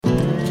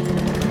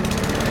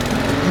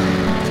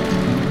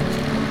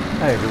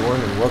Hi everyone,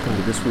 and welcome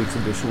to this week's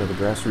edition of the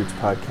Grassroots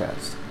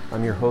Podcast.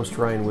 I'm your host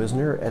Ryan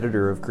Wisner,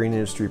 editor of Green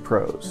Industry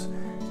Pros.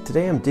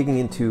 Today I'm digging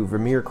into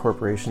Vermeer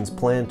Corporation's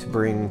plan to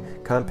bring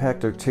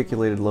compact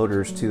articulated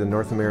loaders to the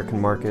North American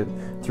market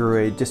through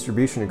a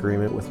distribution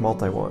agreement with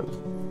MultiOne.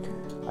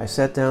 I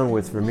sat down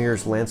with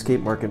Vermeer's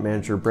landscape market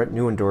manager Brett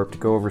Neuendorf to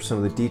go over some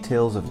of the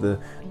details of the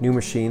new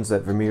machines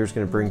that Vermeer is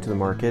going to bring to the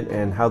market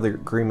and how the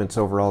agreement's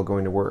overall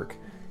going to work.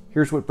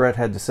 Here's what Brett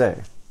had to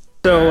say.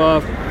 So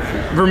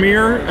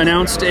Vermeer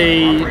announced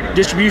a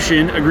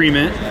distribution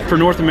agreement for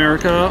North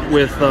America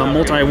with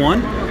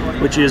MultiOne,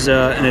 which is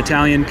an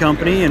Italian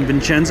company in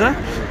Vicenza.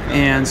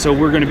 And so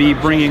we're going to be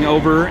bringing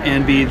over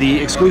and be the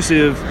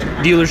exclusive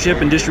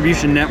dealership and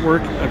distribution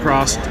network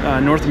across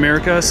North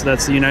America. So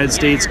that's the United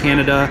States,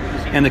 Canada,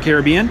 and the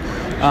Caribbean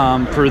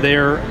for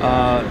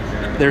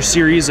their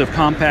series of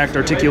compact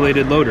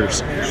articulated loaders.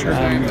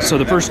 Sure. So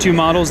the first two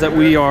models that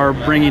we are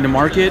bringing to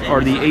market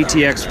are the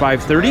ATX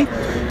 530,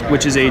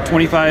 which is a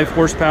 25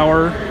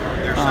 horsepower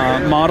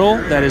model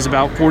that is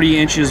about 40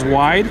 inches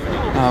wide.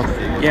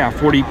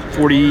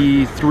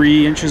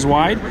 43 inches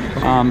wide.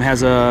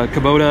 Has a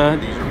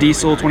Kubota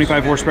diesel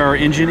 25 horsepower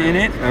engine in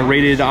it, a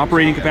rated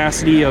operating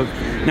capacity of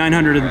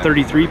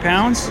 933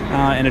 pounds,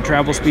 and a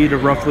travel speed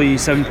of roughly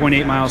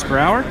 7.8 miles per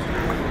hour.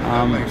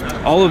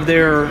 All of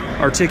their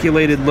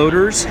articulated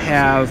loaders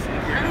have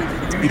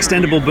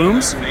extendable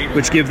booms,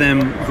 which give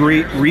them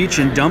great reach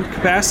and dump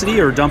capacity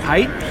or dump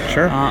height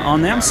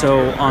on them.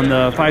 So on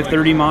the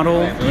 530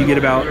 model, you get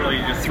about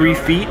 3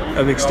 feet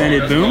of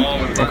extended boom.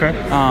 Okay.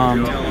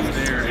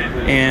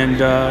 And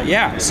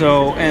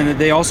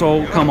they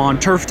also come on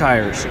turf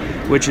tires,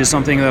 which is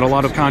something that a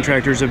lot of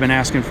contractors have been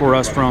asking for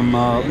us from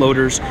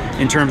loaders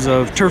in terms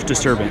of turf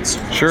disturbance.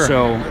 Sure.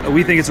 So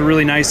we think it's a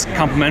really nice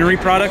complementary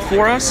product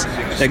for us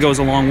that goes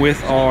along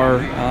with our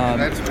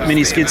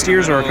mini skid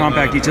steers or our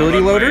compact utility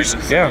loaders.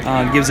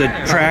 Yeah. Gives a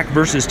track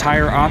versus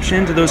tire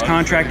option to those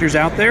contractors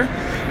out there.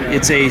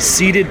 It's a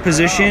seated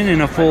position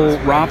in a full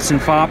ROPS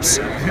and FOPS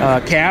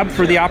cab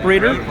for the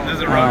operator.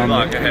 One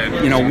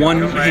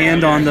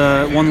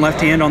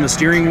left hand on the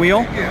steering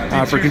wheel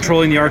for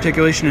controlling the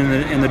articulation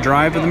and the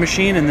drive of the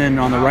machine, and then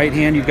on the right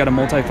hand you've got a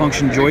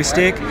multifunction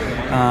joystick,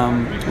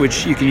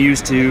 which you can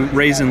use to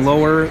raise and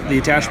lower the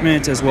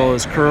attachment as well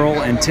as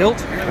curl and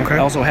tilt. Okay. It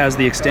also has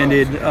the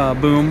extended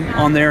boom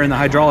on there, and the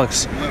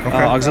hydraulics,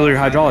 auxiliary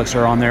hydraulics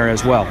are on there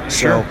as well.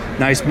 Sure. So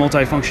nice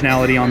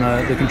multifunctionality on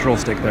the control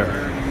stick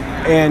there.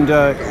 And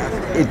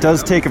it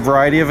does take a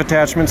variety of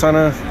attachments on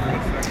a...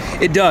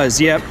 It does,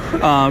 yep.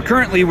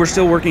 Currently, we're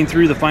still working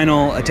through the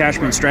final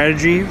attachment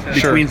strategy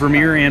between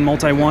Vermeer and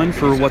MultiOne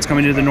for what's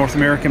coming to the North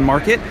American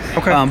market.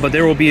 Okay. But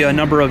there will be a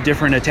number of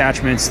different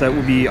attachments that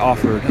will be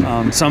offered,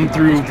 some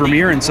through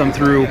Vermeer and some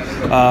through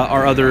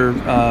our other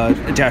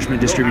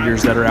attachment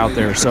distributors that are out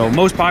there. So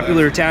most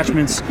popular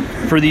attachments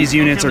for these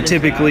units are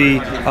typically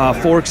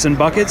forks and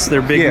buckets.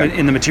 They're big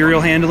in the material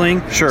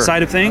handling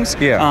side of things.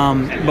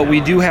 Yeah. But we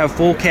do have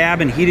full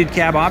cab and heated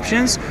cab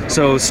options,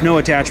 so snow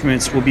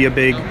attachments will be a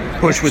big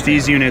push with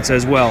these units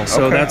as well.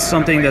 So that's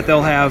something that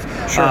they'll have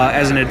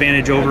as an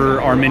advantage over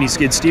our mini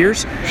skid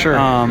steers.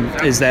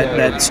 Is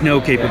that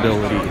snow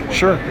capability.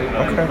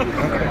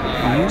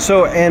 Okay.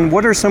 So, and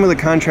what are some of the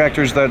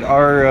contractors that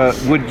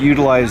would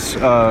utilize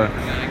a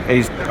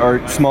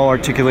small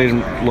articulated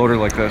loader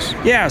like this?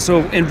 Yeah,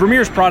 so in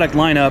Vermeer's product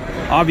lineup,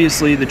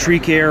 obviously the tree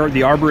care,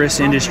 the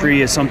arborist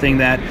industry is something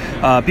that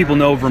people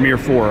know Vermeer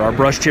for. Our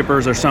brush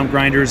chippers, our stump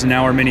grinders, and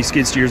now our mini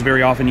skid steers,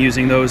 very often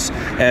using those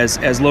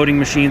as loading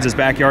machines, as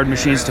backyard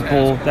machines to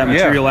pull that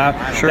material out.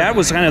 That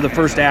was kind of the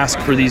first ask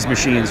for these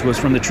machines, was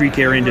from the tree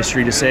care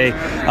industry to say,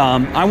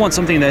 I want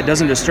something that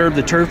doesn't disturb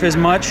the turf as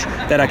much,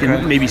 that I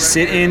can maybe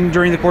sit in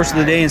during the course of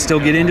the day and still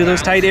get into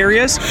those tight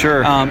areas.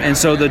 And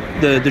so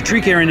the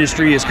tree care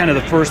industry is kind of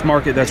the first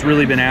market that's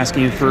really been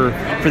asking for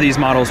these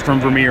models from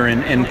Vermeer,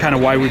 and kind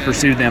of why we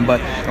pursued them. But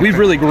we've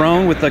really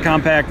grown with the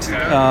compact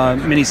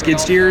mini skid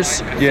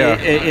steers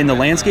in the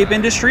landscape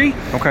industry.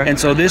 And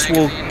so this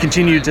will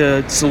continue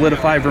to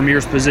solidify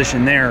Vermeer's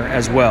position there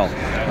as well,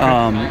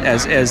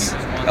 as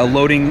a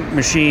loading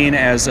machine,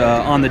 as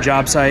on the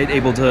job site,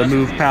 able to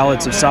move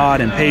pallets of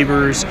sod and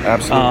pavers,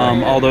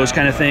 all those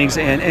kind of things,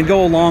 and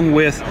go along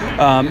with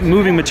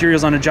moving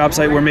materials on a job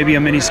site where maybe a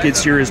mini skid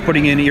steer is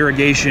putting in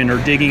irrigation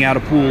or digging out a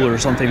pool or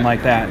something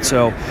like that.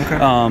 So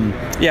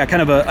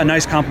kind of a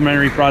nice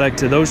complementary product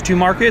to those two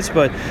markets.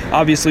 But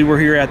obviously we're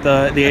here at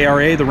the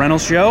ARA, the rental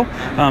show,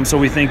 so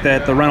we think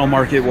that the rental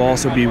market will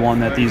also be one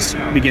that these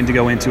begin to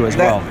go into as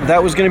well.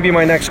 That was going to be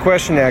my next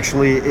question,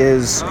 actually,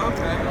 is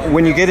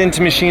when you get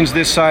into machines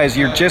this size,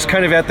 you're just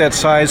kind of at that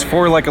size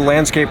for like a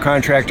landscape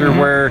contractor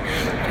where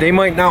they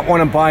might not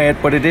want to buy it,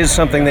 but it is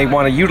something they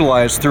want to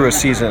utilize through a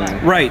season.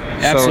 Right,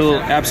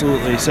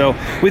 absolutely. So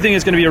we think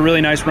it's going to be a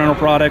really nice rental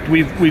product.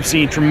 We've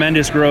seen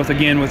tremendous growth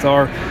again with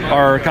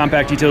our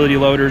compact utility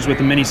loaders, with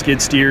the mini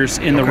skid steers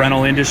in the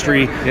rental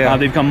industry. They've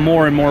become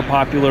more and more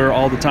popular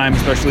all the time,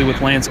 especially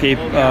with landscape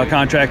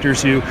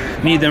contractors who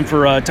need them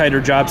for a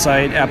tighter job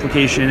site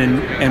application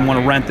and want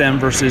to rent them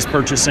versus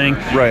purchasing,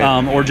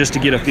 or just to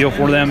get a feel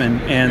for them,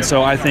 and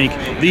so I think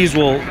these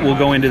will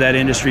go into that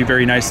industry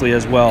very nicely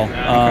as well.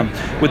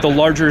 With the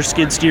larger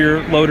skid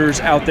steer loaders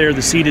out there,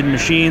 the seated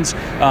machines,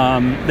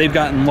 they've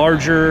gotten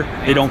larger.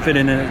 They don't fit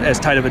in as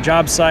tight of a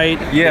job site.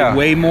 They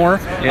weigh more,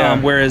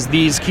 whereas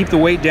these keep the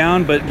weight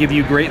down but give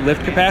you great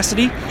lift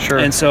capacity. Sure.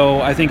 And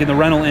so I think in the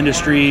rental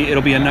industry,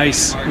 it'll be a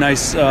nice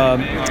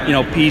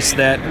piece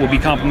that will be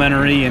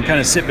complementary and kind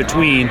of sit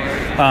between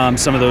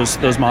some of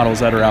those models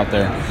that are out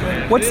there.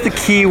 What's the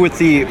key with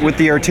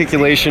the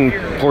articulation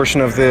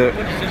portion of the?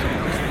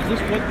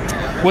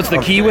 What's the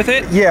key with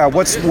it? Yeah.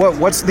 What's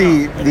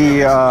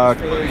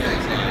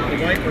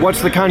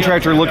the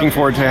contractor looking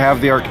for to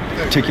have the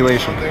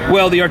articulation?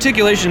 Well, the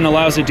articulation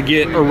allows it to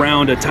get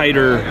around a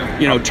tighter,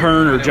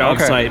 turn or job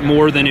site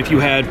more than if you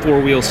had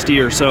four-wheel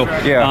steer. So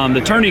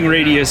the turning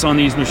radius on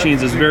these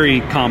machines is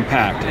very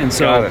compact, and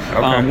so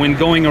when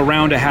going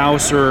around a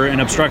house or an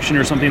obstruction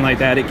or something like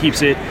that, it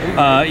keeps it,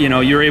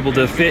 you're able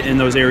to fit in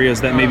those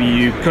areas that maybe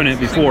you couldn't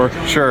before.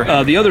 Sure.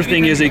 The other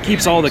thing is it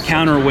keeps all the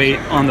counterweight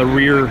on the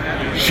rear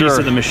piece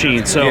of the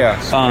machine. So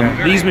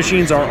these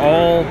machines are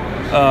all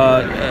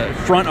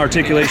front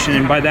articulation,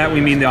 and by that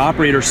we mean the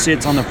operator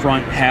sits on the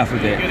front half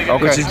of it,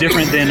 which is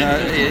different than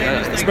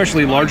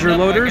especially larger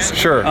loaders,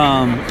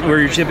 where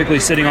you're typically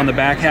sitting on the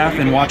back half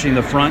and watching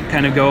the front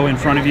kind of go in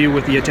front of you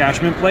with the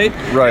attachment plate.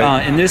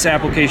 In this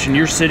application,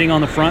 you're sitting on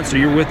the front, so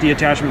you're with the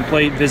attachment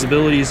plate,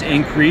 visibility is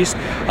increased,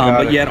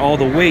 but yet all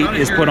the weight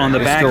is put on the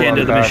back end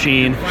of the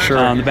machine,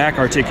 the back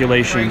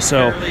articulation.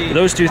 So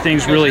those two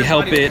things really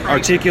help it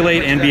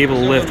articulate and be able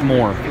to lift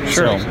more.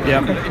 So,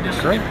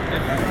 Great.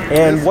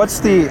 And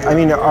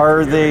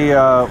are they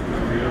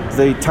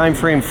the time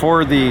frame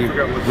for the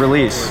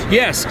release?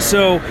 Yes,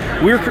 so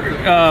we're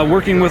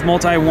working with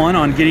MultiOne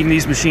on getting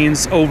these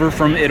machines over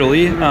from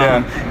Italy,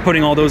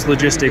 putting all those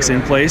logistics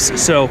in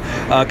place. So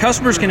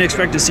customers can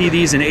expect to see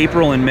these in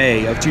April and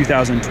May of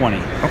 2020.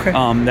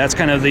 That's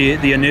kind of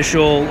the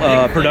initial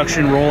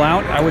production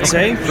rollout, I would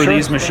say, for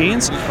these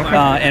machines.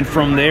 And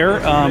from there,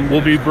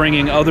 we'll be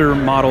bringing other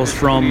models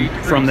from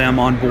them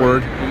on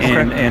board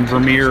and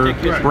Vermeer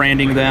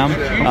branding them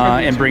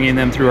and bringing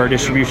them through our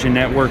distribution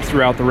network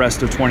throughout the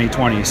rest of 2020.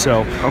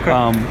 So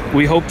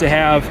we hope to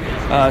have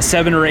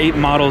 7 or 8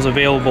 models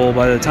available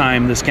by the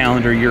time this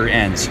calendar year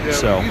ends.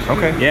 So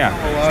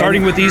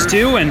starting with these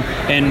two and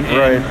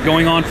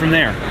going on from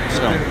there.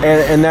 So.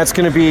 And that's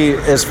going to be,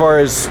 as far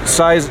as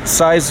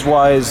size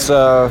wise,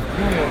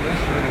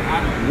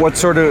 what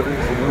sort of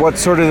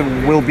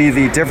will be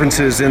the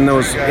differences in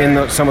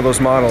some of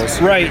those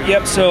models? Right.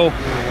 Yep. So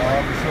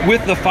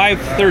with the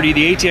 530,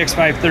 the ATX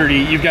 530,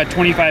 you've got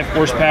 25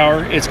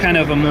 horsepower. It's kind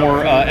of a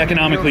more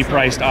economically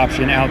priced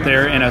option out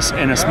there, and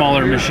a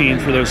smaller machine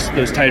for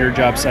those tighter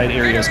job site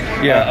areas.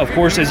 Of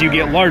course, as you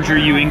get larger,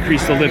 you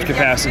increase the lift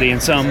capacity,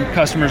 and some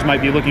customers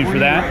might be looking for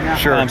that.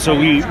 So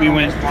we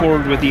went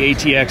forward with the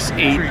ATX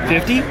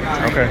 850,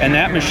 and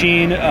that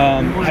machine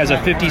has a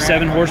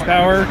 57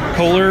 horsepower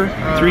Kohler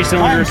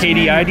 3-cylinder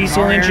KDI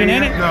diesel engine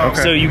in it.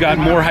 So you got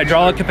more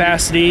hydraulic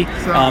capacity.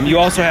 You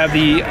also have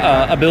the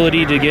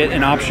ability to get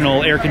an optional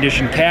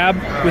air-conditioned cab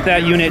with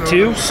that unit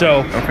too.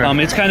 So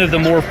it's kind of the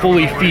more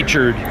fully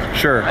featured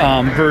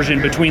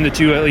version between the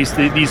two, at least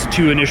these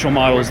two initial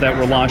models that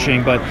we're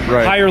launching. But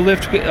higher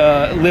lift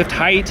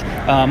height,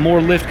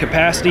 more lift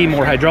capacity,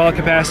 more hydraulic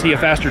capacity, a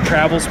faster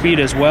travel speed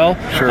as well.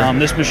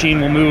 This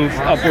machine will move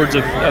upwards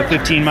of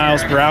 15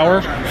 miles per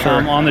hour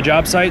on the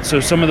job site. So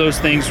some of those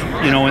things,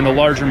 in the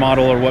larger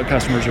model are what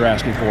customers are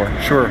asking for.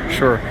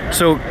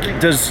 So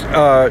does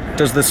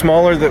the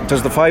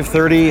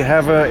 530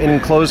 have an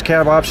enclosed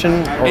cab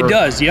option? It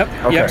does, yep.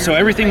 So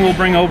everything we'll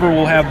bring over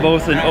will have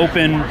both an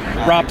open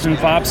ROPS and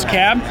FOPS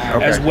cab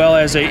as well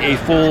as a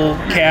full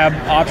cab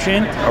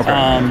option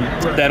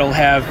that'll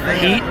have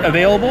heat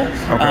available.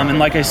 And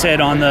like I said,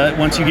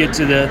 once you get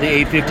to the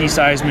 850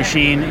 size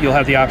machine, you'll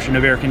have the option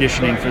of air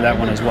conditioning for that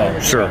one as well.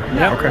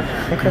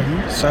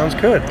 Sounds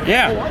good.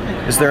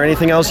 Is there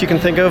anything else you can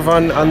think of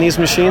on these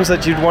machines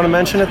that you'd want to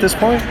mention at this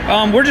point?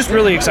 We're just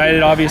really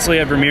excited, obviously,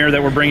 at Vermeer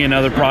that we're bringing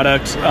another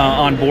product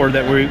on board,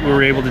 that we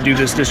were able to do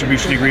this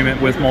distribution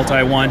agreement with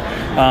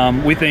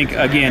MultiOne. We think,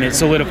 again, it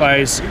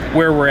solidifies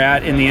where we're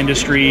at in the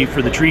industry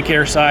for the tree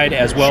care side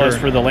as well as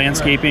for the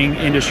landscaping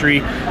industry,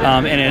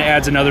 and it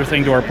adds another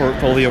thing to our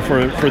portfolio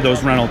for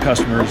those rental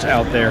customers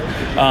out there.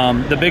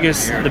 The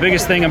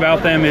biggest thing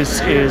about them is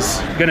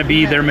going to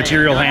be their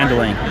material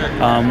handling.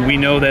 We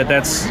know that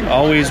that's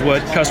always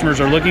what customers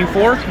are looking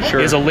for,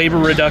 is a labor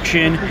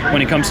reduction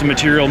when it comes to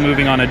material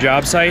moving on a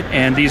job site,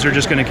 and these are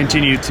just going to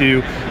continue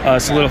to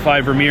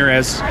solidify Vermeer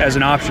as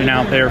an option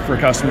out there for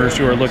customers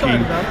who are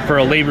looking for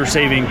a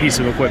labor-saving piece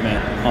of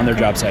equipment on their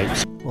job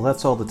sites. Well,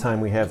 that's all the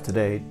time we have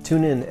today.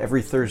 Tune in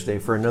every Thursday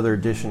for another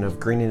edition of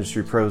Green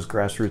Industry Pro's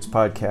Grassroots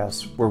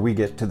Podcast, where we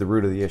get to the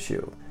root of the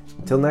issue.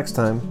 Until next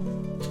time.